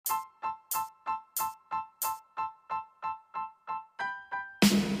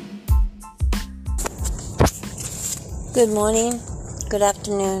Good morning, good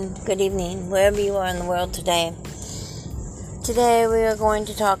afternoon, good evening, wherever you are in the world today. Today we are going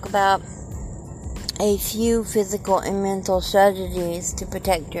to talk about a few physical and mental strategies to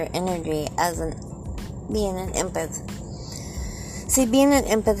protect your energy as being an empath. See, being an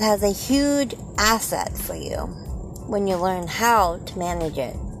empath has a huge asset for you when you learn how to manage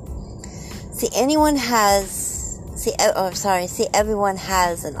it. See, everyone has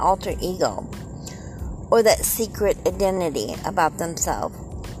an alter ego, or that secret identity about themselves.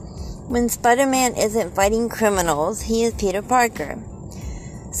 When Spider-Man isn't fighting criminals, he is Peter Parker.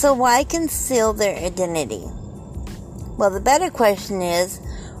 So why conceal their identity? Well, the better question is,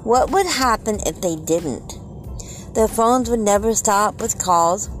 what would happen if they didn't? Their phones would never stop with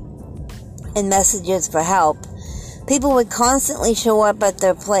calls and messages for help. People would constantly show up at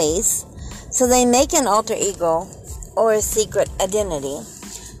their place, so they make an alter ego or a secret identity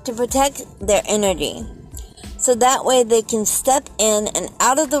to protect their energy. So that way they can step in and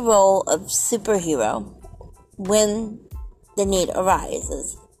out of the role of superhero when the need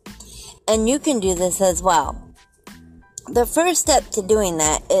arises. And you can do this as well. The first step to doing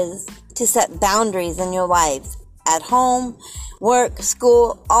that is to set boundaries in your life, at home, work,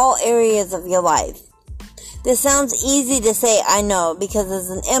 school, all areas of your life. This sounds easy to say, I know, because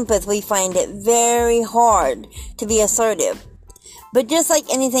as an empath we find it very hard to be assertive. But just like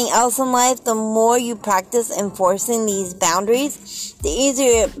anything else in life, the more you practice enforcing these boundaries, the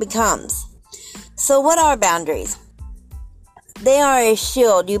easier it becomes. So what are boundaries? They are a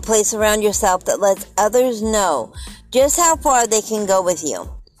shield you place around yourself that lets others know just how far they can go with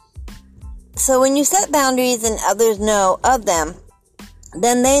you. So when you set boundaries and others know of them,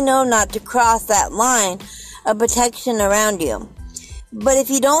 then they know not to cross that line of protection around you. But if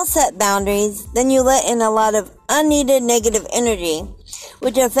you don't set boundaries, then you let in a lot of unneeded negative energy,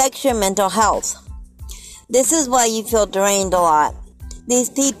 which affects your mental health. This is why you feel drained a lot. These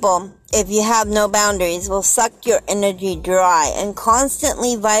people, if you have no boundaries, will suck your energy dry and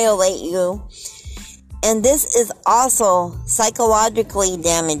constantly violate you. And this is also psychologically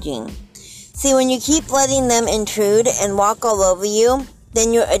damaging. See, when you keep letting them intrude and walk all over you,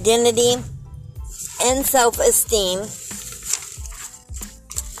 then your identity and self-esteem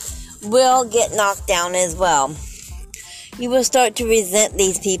will get knocked down as well. You will start to resent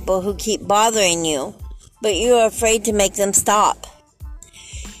these people who keep bothering you, but you are afraid to make them stop.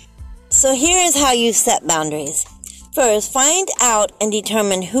 So here is how you set boundaries. First, find out and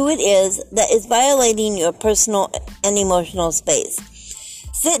determine who it is that is violating your personal and emotional space.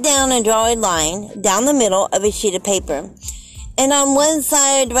 Sit down and draw a line down the middle of a sheet of paper. And on one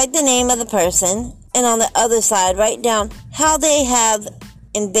side, write the name of the person, and on the other side, write down how they have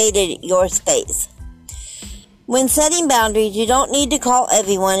invaded your space. When setting boundaries, you don't need to call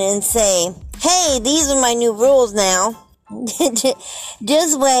everyone and say, hey, these are my new rules now.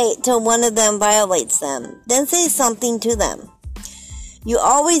 Just wait till one of them violates them. Then say something to them. You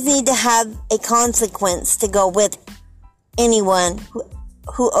always need to have a consequence to go with anyone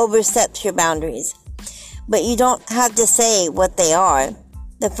who oversteps your boundaries. But you don't have to say what they are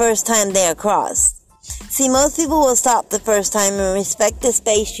the first time they are crossed. See, most people will stop the first time and respect the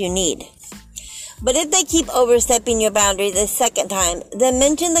space you need. But if they keep overstepping your boundaries a second time, then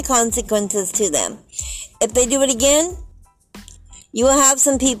mention the consequences to them. If they do it again, you will have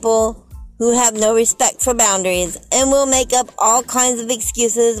some people who have no respect for boundaries and will make up all kinds of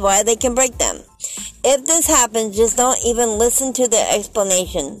excuses why they can break them. If this happens, just don't even listen to their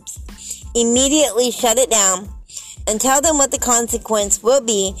explanations. Immediately shut it down and tell them what the consequence will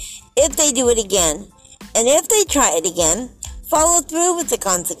be if they do it again. And if they try it again, follow through with the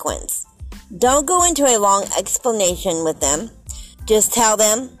consequence. Don't go into a long explanation with them. Just tell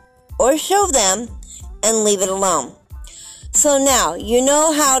them or show them and leave it alone. So now you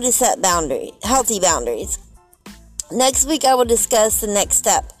know how to set healthy boundaries. Next week I will discuss the next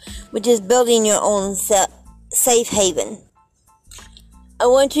step, which is building your own safe haven. I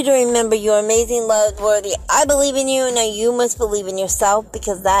want you to remember you are amazing, loved, worthy. I believe in you. Now you must believe in yourself,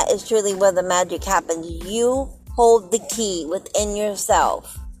 because that is truly where the magic happens. You hold the key within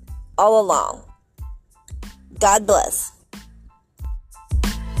yourself all along. God bless.